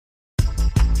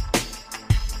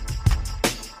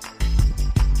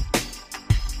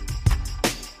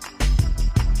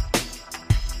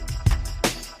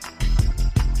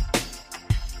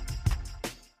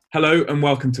Hello and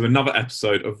welcome to another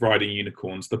episode of Riding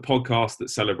Unicorns, the podcast that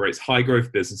celebrates high growth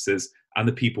businesses and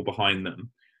the people behind them.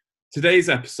 Today's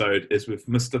episode is with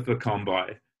Mustafa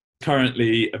Kambay,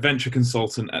 currently a venture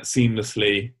consultant at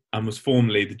Seamlessly and was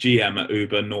formerly the GM at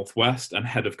Uber Northwest and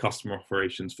head of customer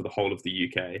operations for the whole of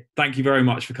the UK. Thank you very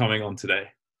much for coming on today.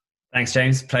 Thanks,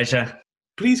 James. Pleasure.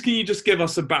 Please, can you just give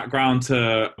us a background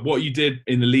to what you did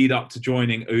in the lead up to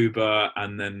joining Uber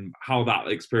and then how that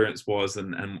experience was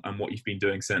and what you've been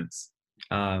doing since?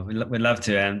 We'd love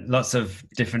to. And lots of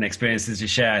different experiences to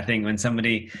share. I think when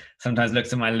somebody sometimes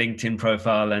looks at my LinkedIn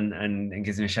profile and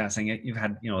gives me a shout saying, you've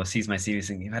had, or sees my CV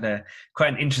saying, you've had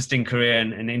quite an interesting career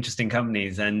and interesting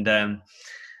companies. And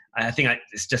I think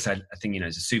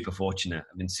it's super fortunate.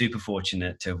 I've been super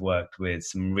fortunate to have worked with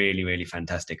some really, really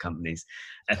fantastic companies.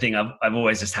 I think I've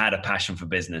always just had a passion for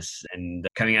business. And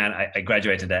coming out, I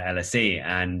graduated at LSE,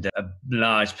 and a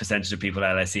large percentage of people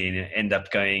at LSE end up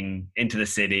going into the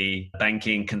city,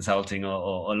 banking, consulting,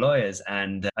 or lawyers.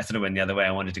 And I sort of went the other way.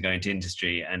 I wanted to go into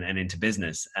industry and into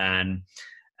business. And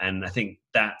I think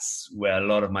that's where a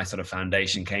lot of my sort of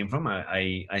foundation came from.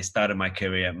 I started my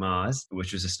career at Mars,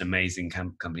 which was just an amazing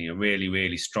company, a really,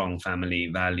 really strong family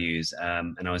values.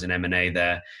 And I was in M&A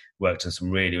there, worked on some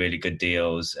really, really good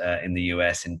deals in the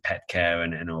US in pet care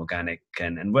and organic,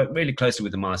 and worked really closely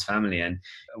with the Mars family. And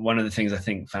one of the things I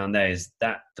think found there is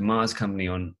that the Mars company,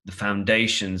 on the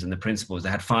foundations and the principles,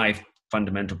 they had 5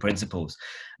 fundamental principles.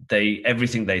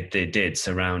 Everything they did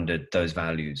surrounded those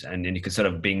values, and you could sort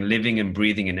of being living and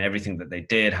breathing in everything that they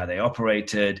did, how they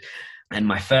operated. And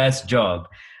my first job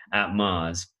at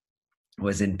Mars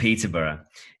was in Peterborough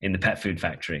in the pet food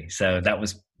factory. So that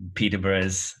was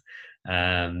Peterborough's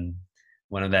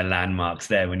one of their landmarks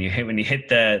there. When you hit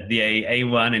the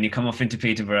A1 and you come off into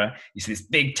Peterborough, you see this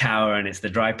big tower, and it's the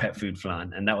dry pet food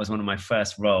plant. And that was one of my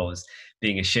first roles,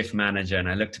 being a shift manager. And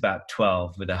I looked about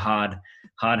 12 with a hard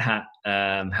hat,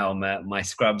 helmet, my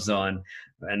scrubs on,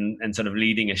 and sort of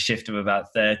leading a shift of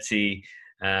about 30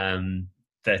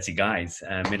 guys,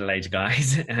 middle-aged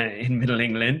guys in Middle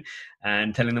England,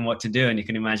 and telling them what to do. And you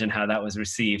can imagine how that was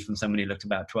received from somebody who looked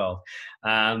about 12.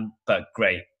 But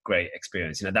great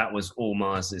experience. That was all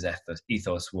Mars's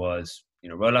ethos was,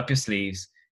 roll up your sleeves,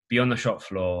 be on the shop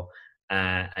floor,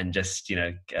 and just,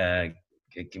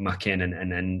 muck in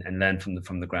and learn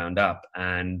from the ground up.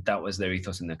 And that was their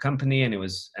ethos in the company. And it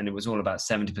was all about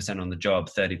 70% on the job,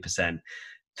 30%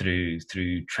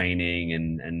 through training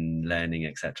and learning,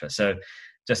 etc. So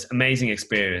just amazing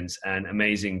experience and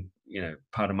amazing,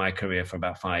 part of my career for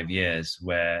about 5 years,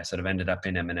 where I sort of ended up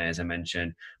in M&A, as I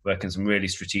mentioned, working some really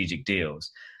strategic deals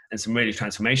and some really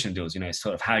transformational deals. It's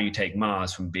sort of how you take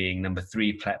Mars from being number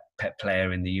 3 pet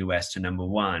player in the US to number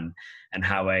 1, and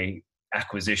how a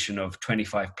acquisition of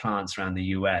 25 plants around the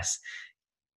US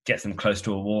gets them close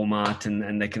to a Walmart,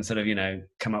 and they can sort of,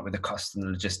 come up with the cost and the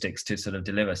logistics to sort of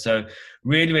deliver. So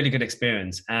really, really good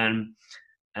experience.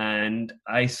 And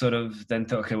I sort of then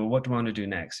thought, okay, well, what do I want to do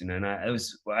next? And I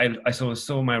sort of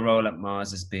saw my role at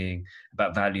Mars as being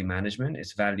about value management.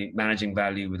 It's managing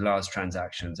value with large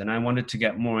transactions. And I wanted to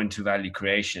get more into value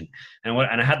creation. And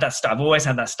I had that I've always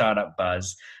had that startup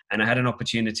buzz. And I had an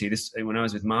opportunity, when I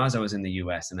was with Mars, I was in the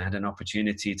US, and I had an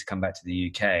opportunity to come back to the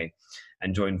UK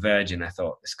and join Virgin. I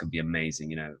thought this could be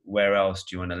amazing. Where else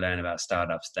do you want to learn about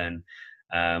startups than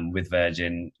with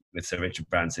Virgin, with Sir Richard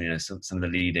Branson, some of the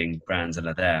leading brands that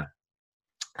are there.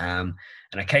 And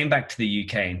I came back to the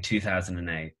UK in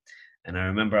 2008. And I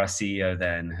remember our CEO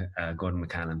then, Gordon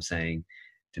McCallum, saying,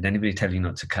 did anybody tell you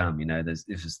not to come? This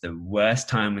was the worst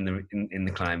time in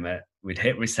the climate. We'd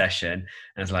hit recession,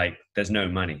 and it's like, there's no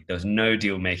money. There was no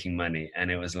deal making money.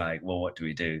 And it was like, well, what do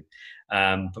we do?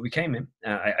 But we came in.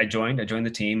 I joined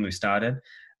the team. We started.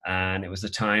 And it was the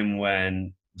time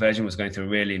when Virgin was going through a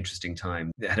really interesting time.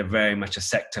 They had very much a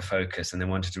sector focus, and they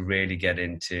wanted to really get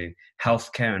into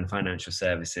healthcare and financial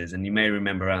services. And you may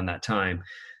remember around that time,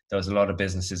 there was a lot of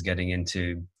businesses getting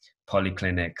into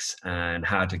polyclinics and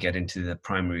how to get into the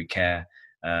primary care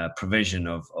provision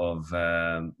of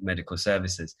medical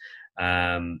services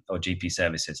or GP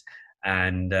services.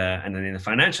 And then in the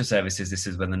financial services, this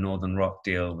is when the Northern Rock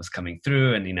deal was coming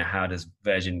through. And, how does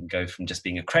Virgin go from just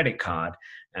being a credit card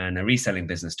and a reselling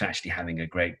business to actually having a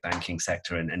great banking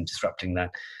sector and disrupting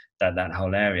that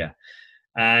whole area?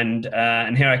 And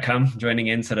here I come joining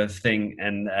in sort of thing,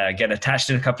 and get attached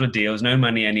in a couple of deals, no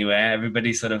money anywhere.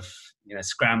 Everybody sort of,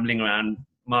 scrambling around,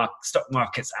 stock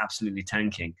market's absolutely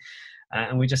tanking.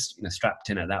 And we just, strapped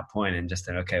in at that point and just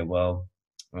said, okay, well,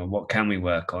 what can we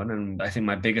work on? And I think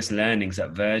my biggest learnings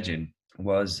at Virgin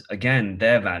was, again,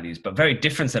 their values, but very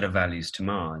different set of values to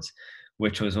Mars,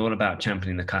 which was all about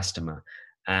championing the customer.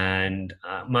 And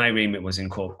my remit was in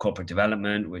corporate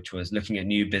development, which was looking at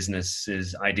new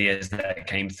businesses, ideas that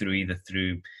came through either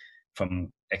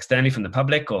from externally from the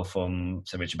public or from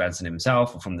Sir Richard Branson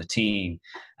himself or from the team,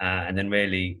 and then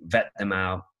really vet them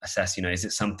out, assess, is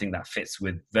it something that fits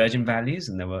with Virgin values?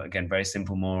 And they were, again, very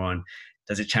simple, more on,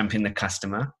 does it champion the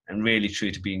customer? And really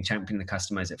true to being championing the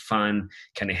customer. Is it fun?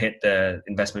 Can it hit the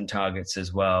investment targets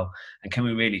as well? And can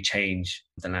we really change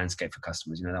the landscape for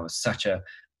customers? That was such a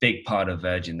big part of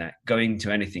Virgin, that going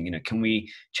to anything, can we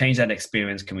change that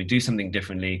experience? Can we do something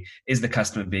differently? Is the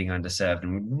customer being underserved?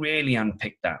 And we really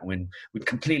unpick that when we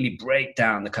completely break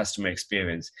down the customer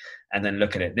experience and then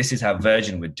look at it. This is how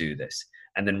Virgin would do this,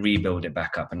 and then rebuild it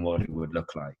back up and what it would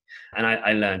look like. And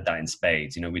I learned that in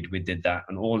spades. We did that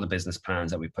on all the business plans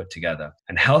that we put together.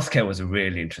 And healthcare was a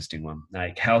really interesting one.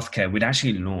 Like healthcare, we'd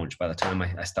actually launched by the time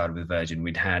I started with Virgin.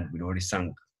 We'd already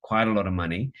sunk quite a lot of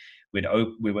money.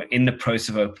 We were in the process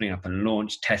of opening up a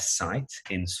launch test site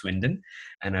in Swindon.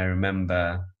 And I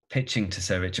remember pitching to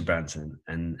Sir Richard Branson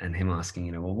and him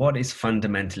asking, well, what is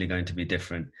fundamentally going to be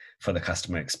different for the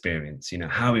customer experience?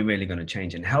 How are we really going to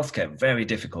change? In healthcare, very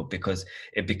difficult, because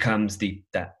it becomes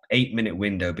that 8-minute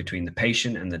window between the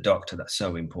patient and the doctor that's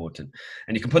so important.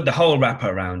 And you can put the whole wrapper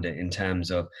around it in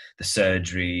terms of the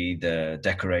surgery, the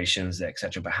decorations,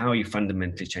 etc. But how are you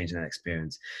fundamentally changing that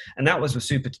experience? And that was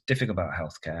super difficult about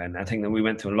healthcare. And I think that we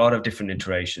went through a lot of different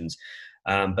iterations.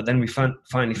 But then we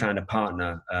finally found a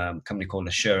partner, company called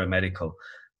Assura Medical,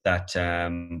 that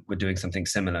were doing something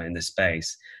similar in this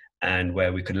space, and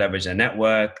where we could leverage their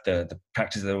network, the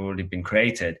practices that have already been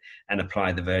created, and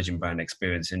apply the Virgin brand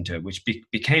experience into it, which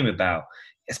became a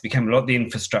lot of the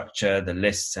infrastructure, the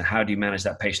lists, and how do you manage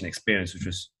that patient experience, which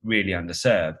was really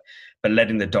underserved, but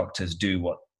letting the doctors do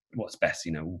what's best,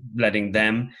 letting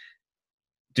them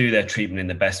do their treatment in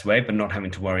the best way, but not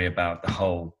having to worry about the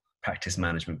whole practice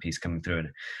management piece coming through.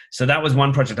 So that was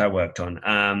one project I worked on,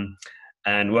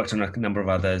 and worked on a number of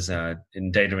others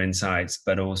in data insights,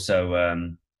 but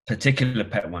also particular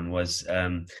pet one was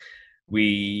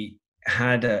we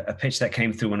had a pitch that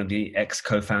came through one of the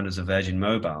ex-co-founders of Virgin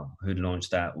Mobile, who'd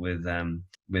launched that with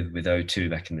O2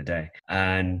 back in the day.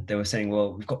 And they were saying,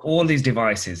 well, we've got all these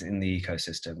devices in the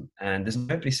ecosystem, and there's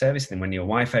nobody servicing them. When your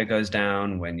Wi-Fi goes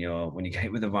down, when you get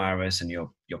hit with a virus, and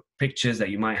your pictures that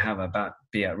you might have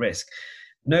be at risk,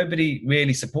 nobody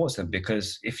really supports them,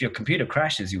 because if your computer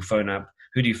crashes, you phone up.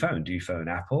 Who do you phone? Do you phone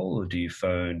Apple, or do you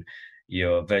phone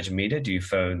your Virgin Media? Do you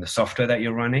phone the software that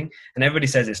you're running? And everybody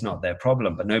says it's not their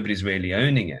problem, but nobody's really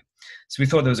owning it. So we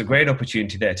thought there was a great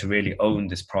opportunity there to really own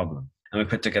this problem. And we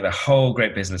put together a whole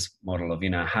great business model of,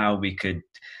 how we could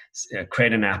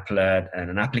create an applet and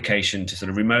an application to sort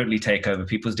of remotely take over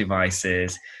people's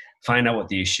devices, find out what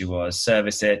the issue was,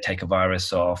 service it, take a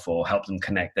virus off, or help them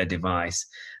connect their device,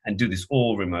 and do this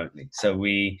all remotely. So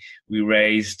we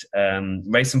raised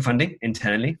some funding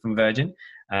internally from Virgin,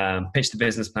 pitched the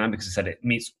business plan because I said it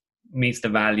meets the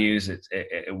values,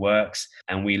 it works.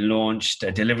 And we launched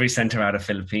a delivery center out of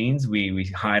Philippines.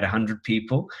 We hired 100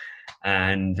 people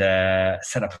and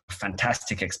set up a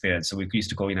fantastic experience. So we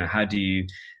used to call, how do you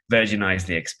Virginize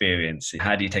the experience?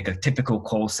 How do you take a typical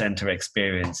call center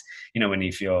experience?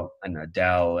 If you're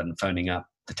Dell and phoning up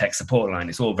the tech support line,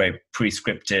 it's all very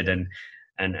pre-scripted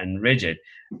and rigid.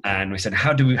 And we said,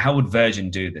 how would Virgin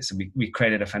do this? And we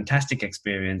created a fantastic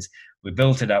experience. We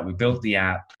built it up. We built the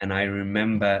app. And I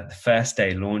remember the first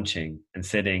day launching and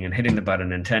sitting and hitting the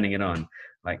button and turning it on,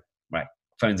 like, right,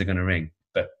 phones are going to ring.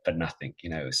 But nothing,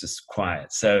 it was just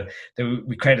quiet. So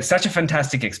we created such a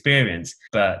fantastic experience,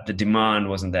 but the demand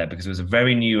wasn't there because it was a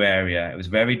very new area. It was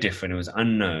very different. It was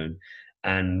unknown.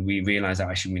 And we realized that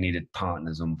actually we needed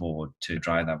partners on board to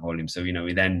drive that volume. So,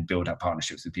 we then built up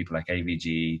partnerships with people like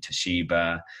AVG,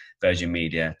 Toshiba, Virgin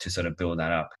Media to sort of build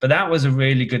that up. But that was a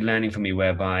really good learning for me,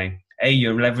 whereby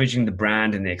you're leveraging the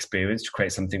brand and the experience to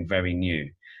create something very new.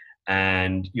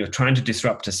 And you're trying to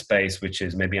disrupt a space which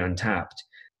is maybe untapped.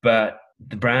 But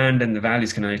the brand and the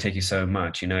values can only take you so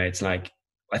much. It's like,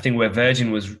 I think where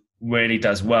Virgin really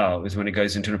does well is when it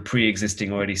goes into a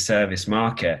pre-existing already service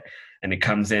market, and it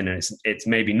comes in and it's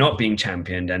maybe not being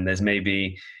championed, and there's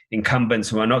maybe incumbents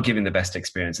who are not giving the best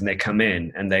experience, and they come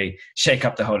in and they shake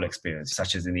up the whole experience,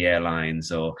 such as in the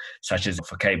airlines or such as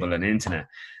for cable and internet.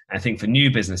 I think for new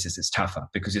businesses, it's tougher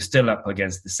because you're still up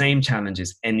against the same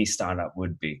challenges any startup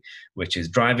would be, which is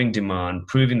driving demand,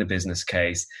 proving the business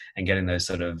case, and getting those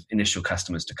sort of initial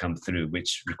customers to come through,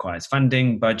 which requires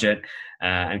funding, budget,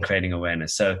 and creating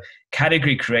awareness. So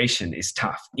category creation is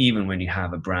tough, even when you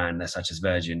have a brand such as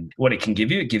Virgin. What it can give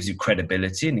you, it gives you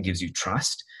credibility and it gives you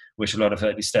trust, which a lot of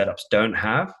early startups don't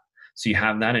have. So you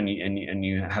have that, and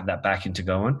you have that backing to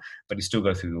go on, but you still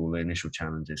go through all the initial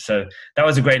challenges. So that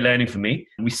was a great learning for me.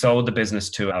 We sold the business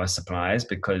to our suppliers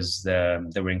because there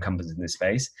were incumbents in this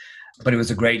space, but it was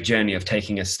a great journey of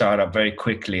taking a startup very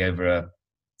quickly over a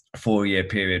 4-year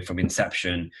period from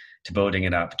inception to building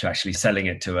it up to actually selling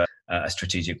it to a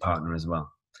strategic partner as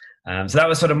well. So that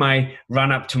was sort of my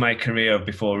run up to my career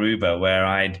before Uber, where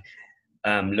I'd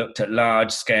looked at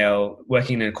large scale,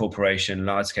 working in a corporation,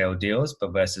 large scale deals,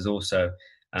 but versus also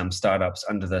startups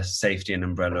under the safety and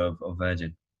umbrella of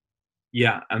Virgin.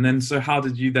 Yeah. And then, so how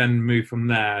did you then move from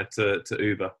there to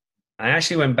Uber? I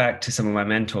actually went back to some of my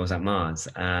mentors at Mars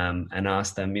and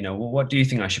asked them, what do you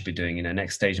think I should be doing,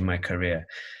 next stage of my career?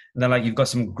 And they're like, you've got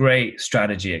some great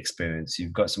strategy experience.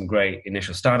 You've got some great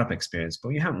initial startup experience,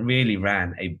 but you haven't really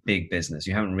ran a big business.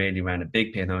 You haven't really ran a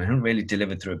big P&L. You haven't really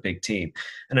delivered through a big team.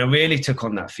 And I really took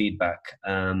on that feedback.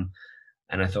 And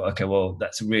I thought, okay, well,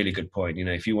 that's a really good point.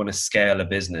 If you want to scale a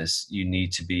business, you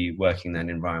need to be working in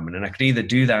that environment. And I could either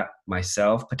do that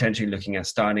myself, potentially looking at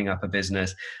starting up a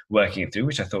business, working it through,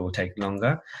 which I thought would take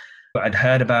longer. But I'd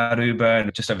heard about Uber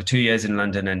and just over 2 years in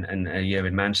London and a year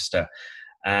in Manchester.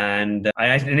 And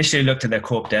I initially looked at their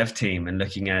corp dev team and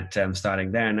looking at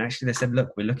starting there. And actually they said, look,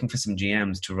 we're looking for some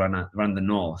GMs to run the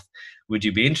North. Would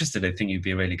you be interested? I think you'd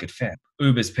be a really good fit.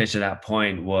 Uber's pitch at that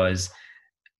point was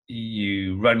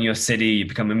you run your city, you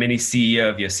become a mini CEO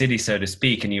of your city, so to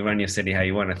speak, and you run your city how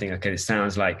you want. I think, okay, it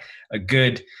sounds like a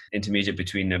good intermediate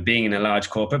between being in a large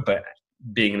corporate, but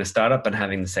being in a startup and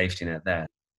having the safety net there.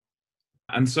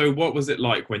 And so what was it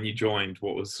like when you joined?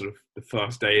 What was sort of the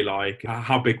first day like?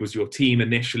 How big was your team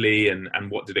initially, and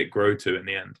what did it grow to in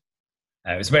the end?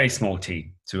 It was a very small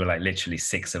team. So we were like literally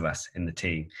 6 of us in the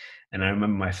team. And I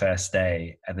remember my first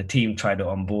day, and the team tried to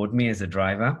onboard me as a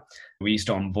driver. We used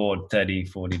to onboard 30,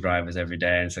 40 drivers every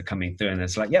day. And so coming through, and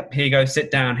it's like, yep, here you go,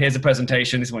 sit down. Here's a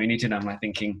presentation. This is what you need to know. I'm like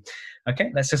thinking,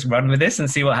 okay, let's just run with this and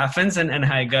see what happens and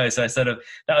how it goes. So that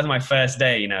was my first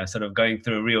day, sort of going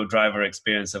through a real driver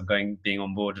experience of being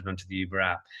onboarded onto the Uber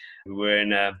app. We were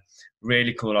in a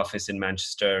really cool office in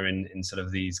Manchester in sort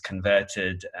of these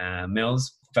converted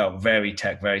mills. Felt very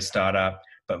tech, very startup,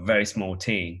 but very small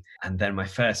team. And then my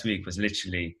first week was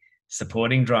literally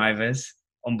supporting drivers,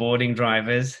 onboarding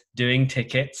drivers, doing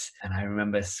tickets. And I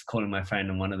remember calling my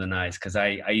friend on one of the nights, because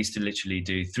I used to literally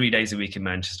do 3 days a week in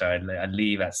Manchester. I'd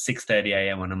leave at 6:30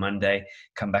 a.m. on a Monday,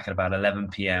 come back at about 11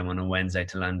 p.m. on a Wednesday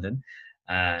to London.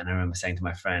 And I remember saying to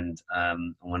my friend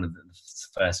on one of the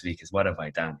first week is, what have I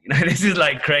done? This is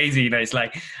like crazy. It's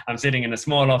like I'm sitting in a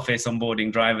small office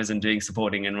onboarding drivers and doing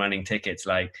supporting and running tickets.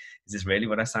 Like, is this really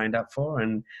what I signed up for?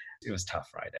 And it was tough,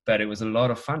 right? But it was a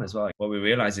lot of fun as well. What we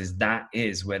realized is that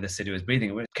is where the city was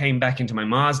breathing. It came back into my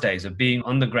Mars days of being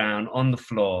on the ground, on the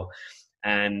floor.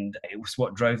 And it was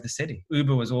what drove the city.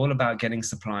 Uber was all about getting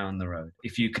supply on the road.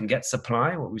 If you can get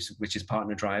supply, which is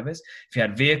partner drivers, if you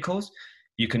had vehicles,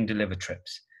 you can deliver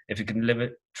trips. If you can deliver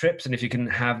trips and if you can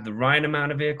have the right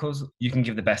amount of vehicles, you can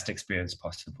give the best experience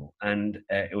possible. And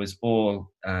it was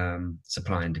all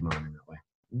supply and demand in that way.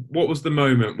 What was the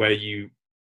moment where you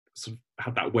sort of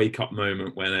had that wake up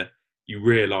moment when you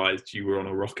realized you were on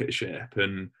a rocket ship,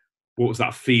 and what was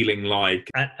that feeling like?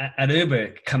 At Uber,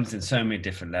 it comes in so many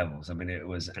different levels. I mean, it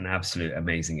was an absolute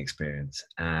amazing experience.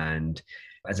 And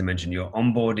as I mentioned, you're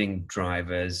onboarding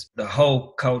drivers. The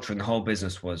whole culture and the whole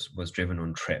business was driven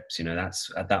on trips.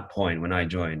 That's at that point when I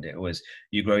joined, it was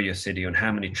you grow your city on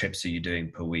how many trips are you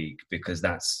doing per week, because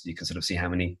that's, you can sort of see how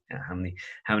many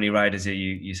riders are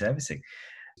you servicing.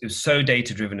 It was so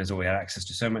data driven as well. We had access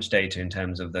to so much data in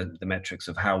terms of the metrics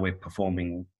of how we're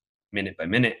performing minute by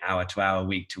minute, hour to hour,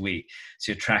 week to week.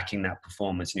 So you're tracking that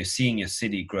performance and you're seeing your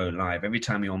city grow live. Every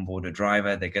time you onboard a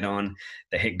driver, they get on,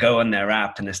 they hit go on their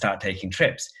app and they start taking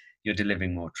trips. You're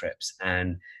delivering more trips.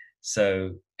 And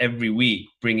so every week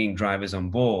bringing drivers on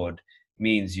board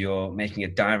means you're making a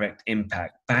direct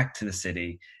impact back to the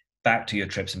city, back to your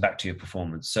trips and back to your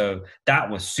performance. So that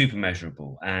was super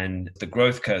measurable. And the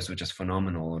growth curves were just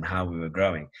phenomenal on how we were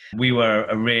growing. We were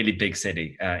a really big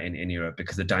city in Europe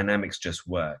because the dynamics just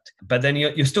worked. But then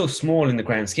you're still small in the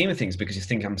grand scheme of things because you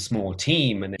think I'm a small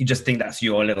team and you just think that's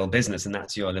your little business and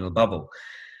that's your little bubble.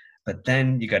 But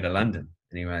then you go to London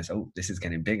and you realize, oh, this is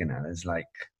getting bigger now.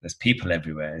 There's people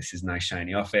everywhere. This is a nice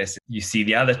shiny office. You see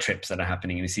the other trips that are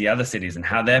happening and you see other cities and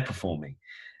how they're performing.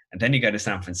 And then you go to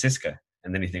San Francisco.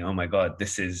 And then you think, oh my God,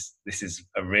 this is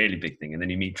a really big thing. And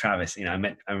then you meet Travis.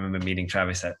 I remember meeting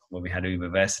Travis when we had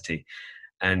Uberversity,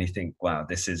 and you think, wow,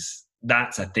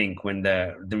 that's I think when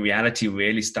the reality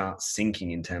really starts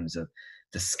sinking in terms of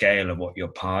the scale of what you're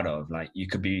part of. Like you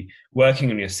could be working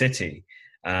in your city,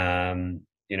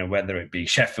 whether it be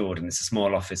Sheffield and it's a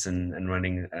small office and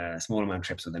running a small amount of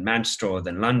trips, or then Manchester, or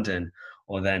then London,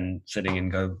 or then sitting in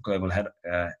global head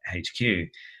HQ,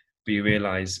 but you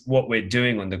realize what we're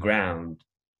doing on the ground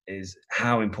is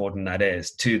how important that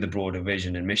is to the broader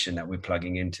vision and mission that we're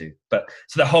plugging into. But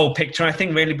so the whole picture, I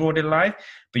think, really brought it alive,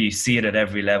 but you see it at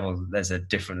every level. There's a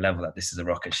different level that this is a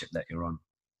rocket ship that you're on.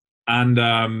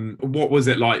 And what was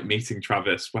it like meeting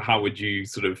Travis? How would you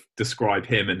sort of describe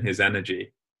him and his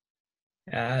energy?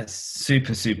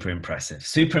 Super, super impressive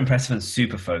and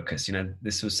super focused.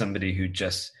 This was somebody who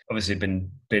just obviously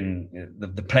been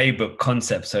the playbook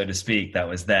concept, so to speak, that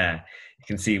was there. You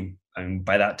can see,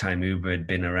 by that time, Uber had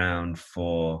been around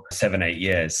for 7-8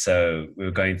 years. So we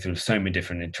were going through so many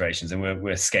different iterations, and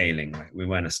we're scaling. Right? We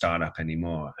weren't a startup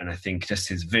anymore. And I think just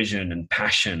his vision and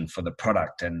passion for the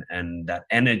product and that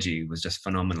energy was just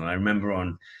phenomenal. I remember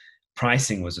on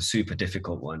pricing was a super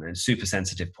difficult one and super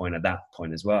sensitive point at that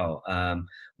point as well.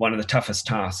 One of the toughest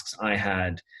tasks I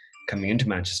had coming into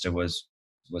Manchester was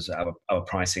our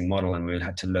pricing model, and we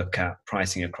had to look at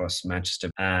pricing across Manchester.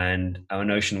 And our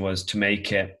notion was to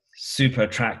make it super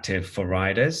attractive for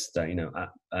riders, that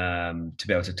to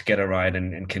be able to get a ride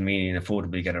and conveniently and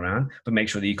affordably get around, but make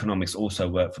sure the economics also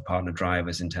work for partner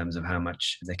drivers in terms of how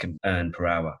much they can earn per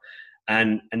hour.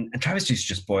 And Travis used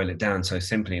to just boil it down so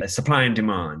simply: there's supply and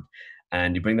demand.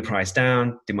 And you bring the price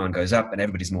down, demand goes up, and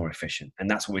everybody's more efficient. And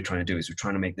that's what we're trying to do, is we're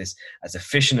trying to make this as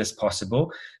efficient as possible,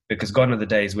 because gone are the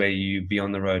days where you be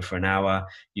on the road for an hour,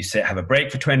 you have a break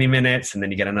for 20 minutes, and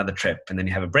then you get another trip. And then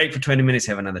you have a break for 20 minutes,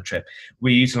 you have another trip.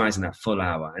 We're utilizing that full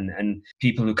hour. And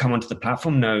people who come onto the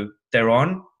platform know they're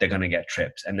going to get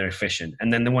trips, and they're efficient.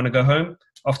 And then they want to go home,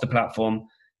 off the platform,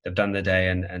 they've done the day,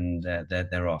 and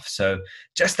they're off. So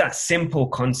just that simple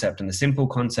concept, and the simple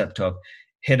concept of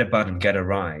hit a button, get a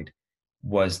ride,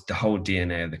 was the whole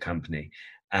DNA of the company.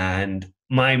 And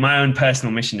my own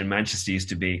personal mission in Manchester used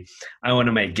to be, I want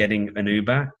to make getting an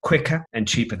Uber quicker and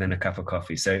cheaper than a cup of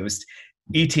coffee. So it was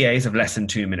ETAs of less than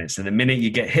 2 minutes. And the minute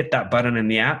you hit that button in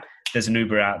the app, there's an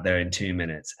Uber out there in 2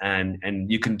 minutes. And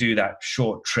you can do that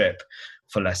short trip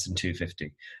for less than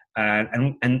 $250.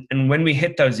 And when we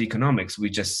hit those economics, we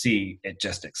just see it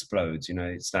just explodes.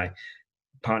 It's like,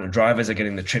 partner drivers are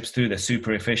getting the trips through. They're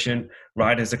super efficient.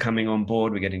 Riders are coming on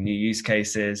board. We're getting new use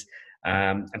cases.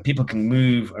 And people can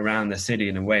move around the city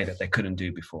in a way that they couldn't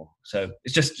do before. So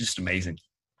it's just amazing.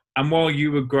 And while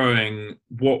you were growing,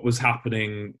 what was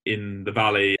happening in the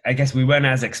Valley? I guess we weren't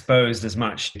as exposed as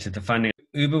much to the funding.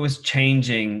 Uber was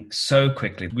changing so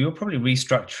quickly. We were probably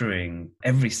restructuring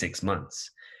every 6 months.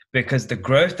 Because the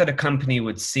growth that a company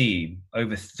would see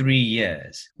over 3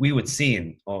 years, we would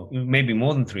see or maybe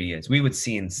more than 3 years, we would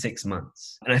see in 6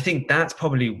 months. And I think that's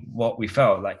probably what we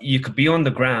felt like. You could be on the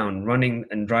ground running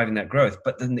and driving that growth,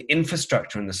 but then the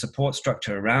infrastructure and the support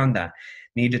structure around that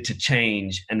needed to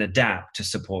change and adapt to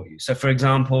support you. So for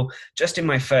example, just in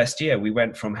my first year, we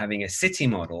went from having a city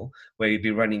model where you'd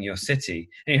be running your city,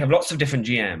 and you have lots of different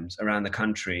GMs around the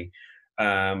country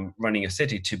running your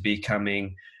city, to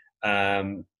becoming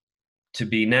to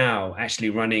be now actually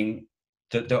running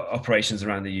the operations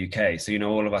around the UK. So,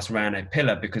 all of us ran a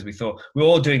pillar because we thought we're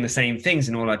all doing the same things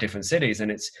in all our different cities, and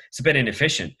it's a bit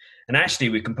inefficient. And actually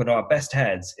we can put our best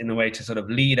heads in the way to sort of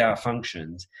lead our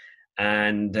functions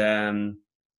and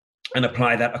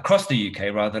apply that across the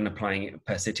UK rather than applying it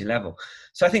per city level.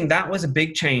 So I think that was a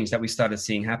big change that we started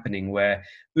seeing happening, where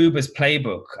Uber's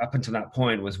playbook up until that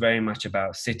point was very much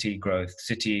about city growth,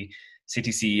 city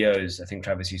CEOs, I think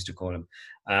Travis used to call them,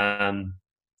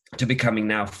 to becoming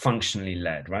now functionally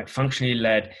led, right? Functionally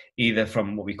led either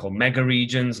from what we call mega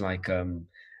regions, like a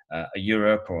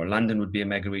Europe or London would be a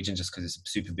mega region just because it's a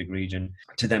super big region,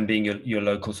 to them being your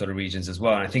local sort of regions as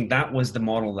well. And I think that was the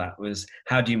model. That was,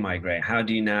 how do you migrate? How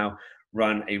do you now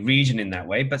run a region in that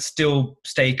way, but still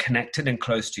stay connected and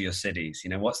close to your cities?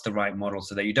 What's the right model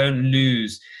so that you don't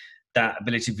lose that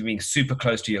ability of being super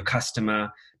close to your customer,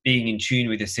 being in tune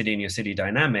with your city and your city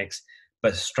dynamics,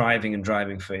 but striving and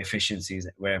driving for efficiencies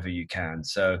wherever you can.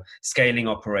 So scaling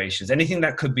operations, anything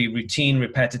that could be routine,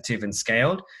 repetitive, and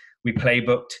scaled, we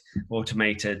playbooked,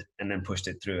 automated, and then pushed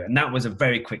it through. And that was a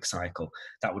very quick cycle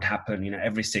that would happen.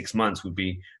 Every 6 months we'd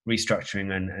be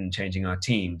restructuring and changing our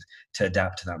teams to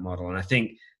adapt to that model. And I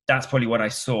think that's probably what I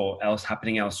saw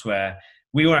happening elsewhere.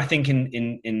 We were, I think,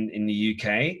 in the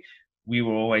UK, we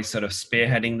were always sort of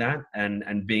spearheading that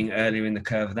and being earlier in the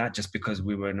curve of that, just because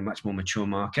we were in a much more mature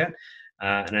market.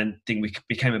 And I think we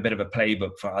became a bit of a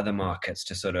playbook for other markets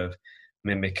to sort of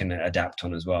mimic and adapt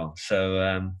on as well.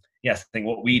 So yes, I think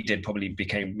what we did probably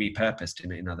became repurposed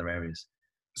in other areas.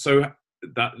 So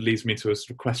that leads me to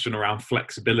a question around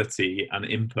flexibility and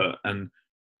input. And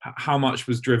how much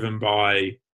was driven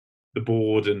by the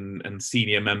board and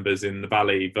senior members in the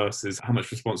Valley versus how much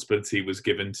responsibility was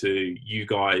given to you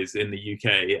guys in the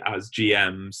UK as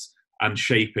GMs and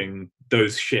shaping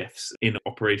those shifts in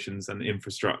operations and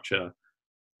infrastructure?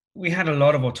 We had a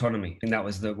lot of autonomy, and that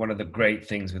was one of the great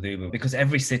things with Uber, because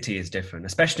every city is different,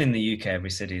 especially in the UK. Every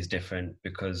city is different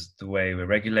because the way we're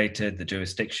regulated, the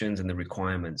jurisdictions and the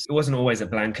requirements. It wasn't always a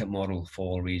blanket model for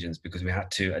all regions because we had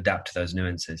to adapt to those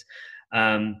nuances.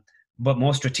 But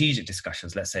more strategic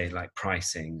discussions, let's say like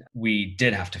pricing, we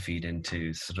did have to feed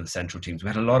into sort of the central teams. We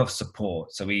had a lot of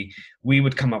support. So we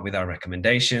would come up with our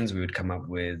recommendations, we would come up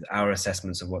with our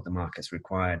assessments of what the markets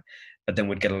required, but then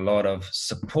we'd get a lot of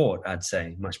support, I'd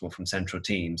say, much more from central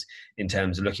teams in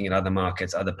terms of looking at other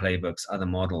markets, other playbooks, other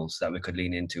models that we could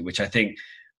lean into, which I think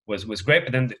was great.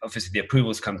 But then obviously the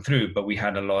approvals come through, but we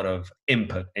had a lot of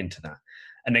input into that.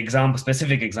 An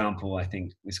specific example, I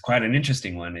think is quite an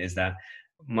interesting one, is that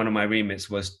one of my remits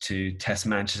was to test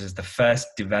Manchester as the first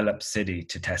developed city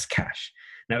to test cash.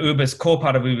 Now, core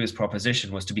part of Uber's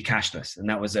proposition was to be cashless. And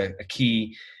that was a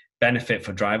key benefit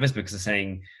for drivers, because they're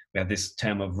saying we have this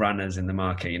term of runners in the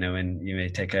market, and you may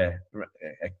take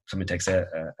someone takes a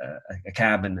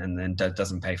cab and then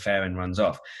doesn't pay fare and runs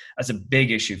off. That's a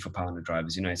big issue for partner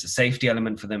drivers. It's a safety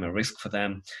element for them, a risk for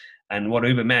them. And what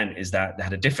Uber meant is that they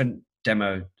had a different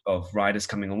demo of riders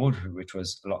coming on board, which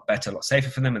was a lot better, a lot safer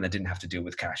for them, and they didn't have to deal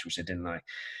with cash, which they didn't like.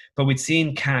 But we'd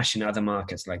seen cash in other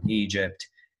markets like Egypt,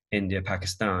 India,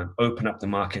 Pakistan open up the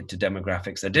market to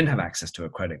demographics that didn't have access to a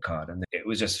credit card, and it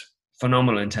was just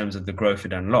phenomenal in terms of the growth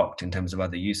it unlocked in terms of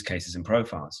other use cases and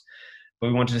profiles. But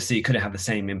we wanted to see, could it have the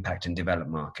same impact in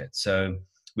developed markets? So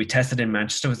we tested in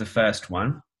Manchester, was the first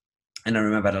one. And I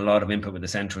remember I had a lot of input with the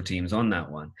central teams on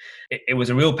that one. It was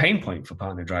a real pain point for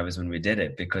partner drivers when we did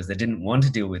it, because they didn't want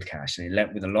to deal with cash, and it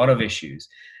left with a lot of issues.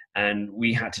 And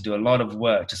we had to do a lot of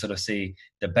work to sort of see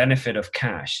the benefit of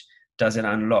cash. Does it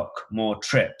unlock more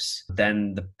trips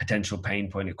than the potential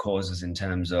pain point it causes in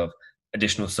terms of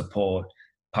additional support,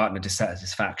 partner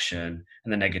dissatisfaction,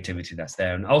 and the negativity that's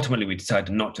there? And ultimately, we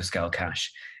decided not to scale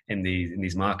cash in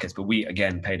these markets. But we,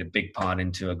 again, played a big part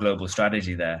into a global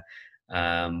strategy there.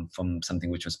 From something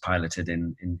which was piloted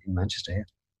in Manchester here.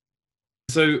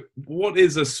 So what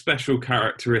is a special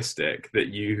characteristic that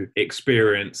you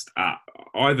experienced at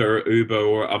either Uber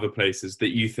or other places that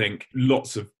you think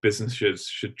lots of businesses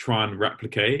should try and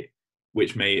replicate,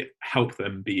 which may help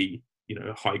them be,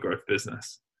 a high growth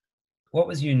business? What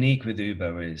was unique with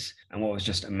Uber is, and what was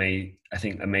just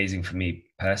amazing for me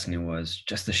personally, was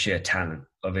just the sheer talent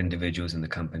of individuals in the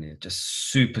company.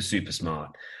 Just super, super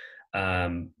smart.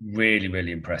 Really,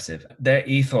 really impressive. Their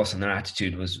ethos and their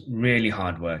attitude was really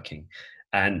hardworking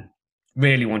and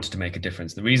really wanted to make a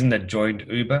difference. The reason they joined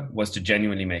Uber was to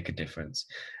genuinely make a difference.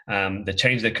 They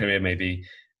changed their career, maybe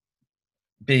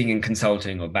being in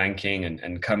consulting or banking,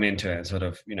 and come into it sort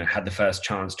of, had the first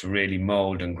chance to really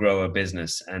mold and grow a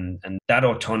business. And that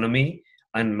autonomy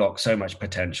unlocks so much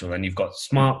potential. And you've got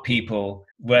smart people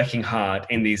working hard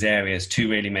in these areas to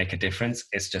really make a difference.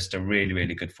 It's just a really,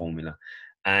 really good formula.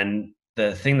 And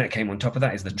the thing that came on top of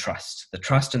that is the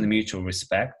trust and the mutual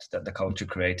respect that the culture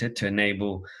created to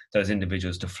enable those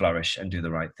individuals to flourish and do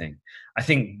the right thing. I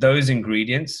think those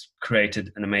ingredients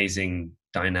created an amazing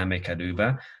dynamic at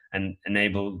Uber and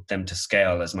enabled them to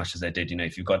scale as much as they did.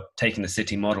 If you've got taking the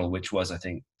city model, which was, I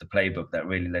think, the playbook that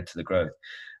really led to the growth,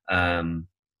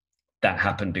 that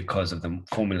happened because of the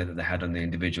formula that they had on the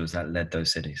individuals that led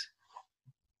those cities.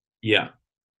 Yeah.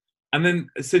 And then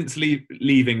since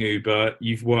leaving Uber,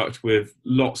 you've worked with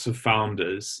lots of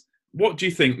founders. What do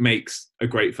you think makes a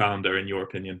great founder, in your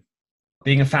opinion?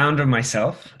 Being a founder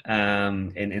myself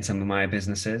in some of my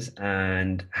businesses,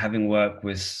 and having worked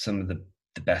with some of the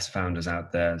best founders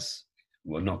out there,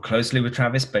 well, not closely with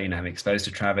Travis, but having exposed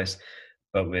to Travis,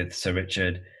 but with Sir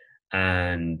Richard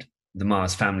and the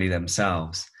Mars family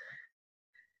themselves,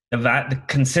 the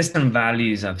consistent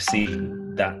values I've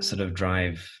seen that sort of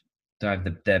drive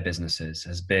their businesses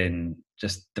has been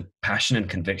just the passion and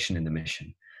conviction in the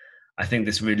mission. I think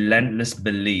this relentless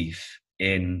belief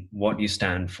in what you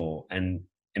stand for and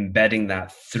embedding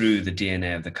that through the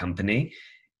DNA of the company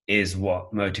is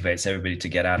what motivates everybody to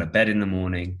get out of bed in the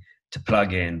morning, to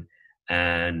plug in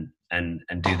and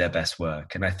do their best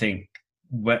work. And I think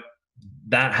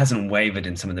that hasn't wavered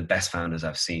in some of the best founders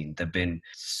I've seen. They've been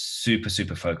super,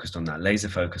 super focused on that, laser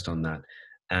focused on that.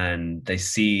 And they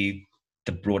see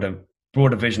the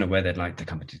broader vision of where they'd like the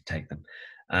company to take them.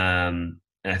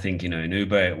 And I think, in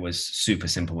Uber, it was super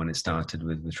simple when it started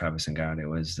with Travis and Garrett. It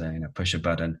was, push a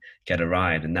button, get a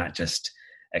ride. And that just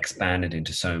expanded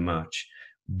into so much.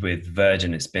 With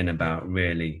Virgin, it's been about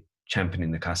really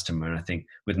championing the customer. And I think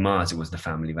with Mars, it was the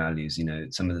family values,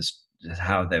 some of this,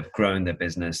 how they've grown their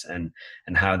business and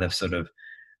how they've sort of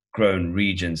grown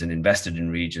regions and invested in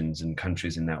regions and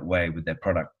countries in that way with their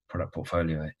product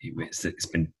portfolio. It's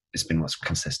been what's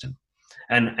consistent.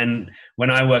 And when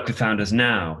I work with founders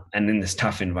now, and in this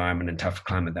tough environment and tough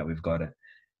climate that we've got,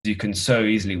 you can so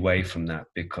easily weigh from that,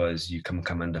 because you can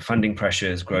come under funding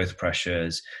pressures, growth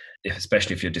pressures,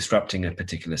 especially if you're disrupting a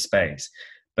particular space.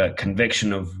 But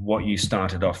conviction of what you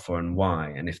started off for and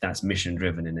why, and if that's mission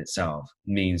driven in itself,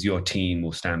 means your team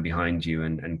will stand behind you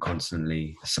and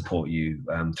constantly support you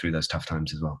through those tough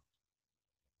times as well.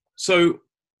 So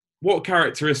what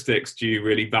characteristics do you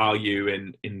really value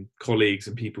in colleagues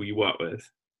and people you work with?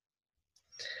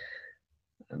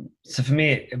 So for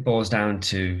me, it boils down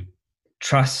to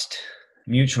trust,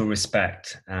 mutual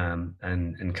respect,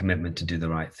 and commitment to do the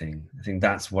right thing. I think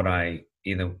that's what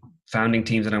either founding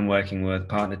teams that I'm working with,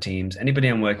 partner teams, anybody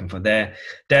I'm working for, they're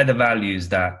the values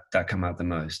that come out the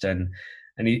most. And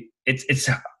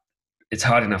it's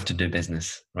hard enough to do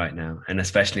business right now, and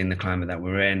especially in the climate that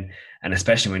we're in, and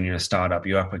especially when you're a startup,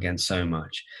 you're up against so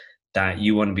much that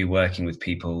you want to be working with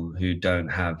people who don't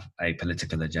have a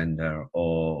political agenda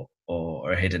or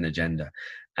a hidden agenda,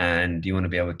 and you want to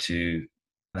be able to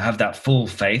have that full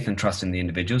faith and trust in the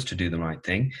individuals to do the right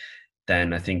thing.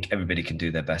 Then I think everybody can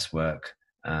do their best work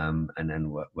and then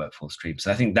work full stream.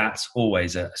 So I think that's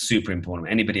always a super important.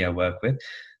 Anybody I work with,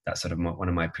 that's sort of one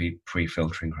of my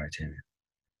pre-filtering criteria.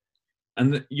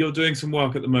 And you're doing some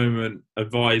work at the moment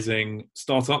advising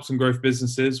startups and growth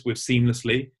businesses with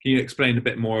Seamlessly. Can you explain a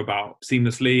bit more about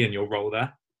Seamlessly and your role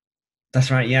there?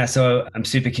 That's right, yeah. So I'm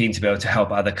super keen to be able to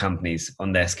help other companies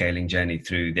on their scaling journey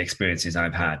through the experiences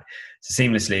I've had. So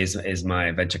Seamlessly is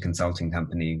my venture consulting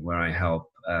company where I help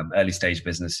early stage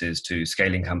businesses to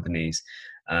scaling companies,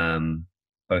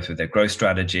 both with their growth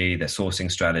strategy, their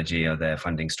sourcing strategy, or their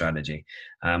funding strategy.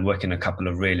 I'm working on a couple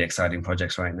of really exciting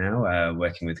projects right now,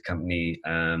 working with a company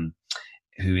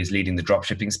who is leading the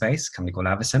dropshipping space, a company called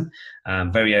Avison,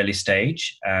 very early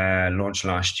stage, launched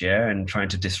last year, and trying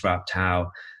to disrupt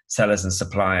how sellers and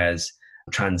suppliers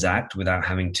transact without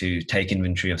having to take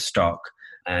inventory of stock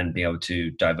and be able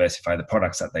to diversify the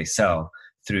products that they sell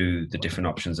through the different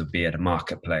options of be it a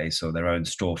marketplace or their own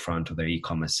storefront or their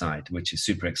e-commerce site, which is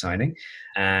super exciting.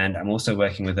 And I'm also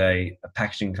working with a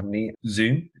packaging company,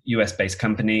 Zoom, US-based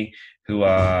company, who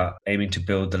are aiming to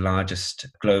build the largest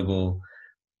global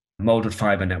molded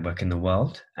fiber network in the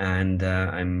world. And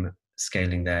I'm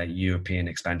scaling their European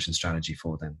expansion strategy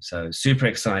for them. So super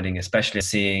exciting, especially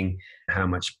seeing how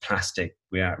much plastic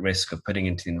we're at risk of putting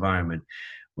into the environment.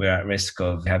 We're at risk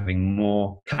of having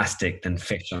more plastic than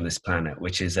fish on this planet,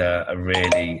 which is a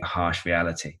really harsh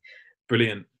reality.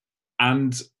 Brilliant.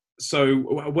 And so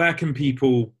where can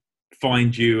people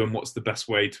find you, and what's the best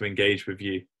way to engage with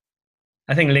you?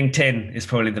 I think LinkedIn is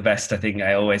probably the best. I think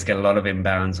I always get a lot of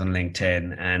inbounds on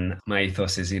LinkedIn, and my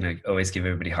ethos is, always give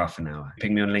everybody half an hour.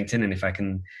 Ping me on LinkedIn, and if I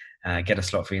can get a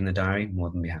slot for you in the diary, more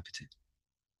than be happy to.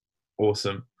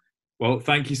 Awesome. Well,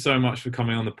 thank you so much for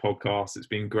coming on the podcast. It's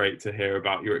been great to hear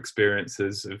about your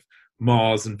experiences of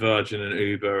Mars and Virgin and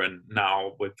Uber, and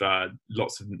now with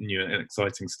lots of new and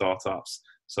exciting startups.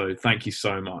 So thank you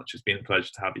so much. It's been a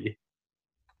pleasure to have you.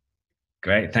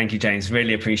 Great. Thank you, James.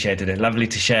 Really appreciated it. Lovely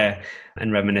to share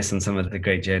and reminisce on some of the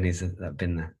great journeys that have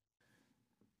been there.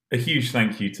 A huge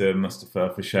thank you to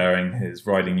Mustafa for sharing his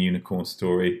riding unicorn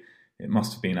story. It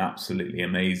must have been absolutely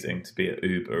amazing to be at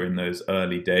Uber in those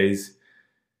early days.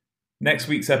 Next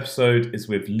week's episode is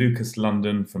with Lucas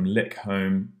London from Lick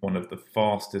Home, one of the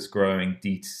fastest growing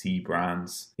D2C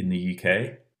brands in the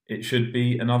UK. It should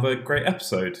be another great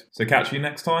episode. So catch you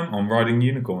next time on Riding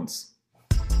Unicorns.